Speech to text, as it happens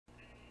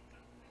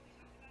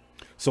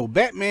So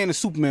Batman and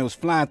Superman was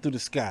flying through the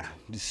sky,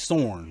 just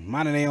soaring,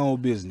 minding their own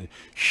business,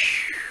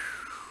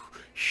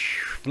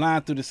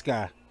 flying through the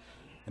sky.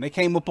 And they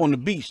came up on the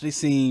beach. They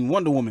seen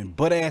Wonder Woman,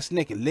 butt ass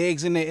naked,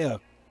 legs in the air,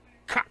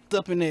 cocked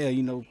up in the air,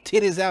 you know,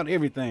 titties out,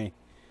 everything.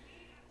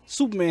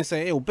 Superman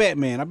said, "Yo,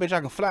 Batman, I bet y'all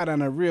can fly down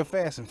there real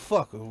fast and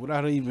fuck her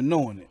without her even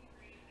knowing it."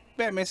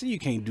 Batman said, "You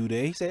can't do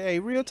that." He said, "Hey,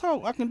 real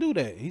talk, I can do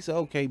that." He said,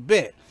 "Okay,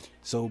 bet."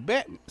 So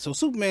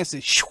Superman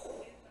said, "Shoo,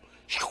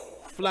 shoo,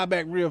 fly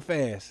back real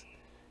fast."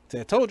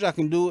 Said, "I told you I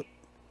can do it."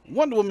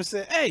 Wonder Woman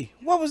said, "Hey,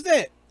 what was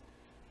that?"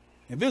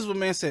 Invisible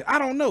Man said, "I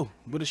don't know,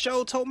 but the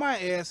show told my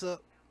ass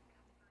up."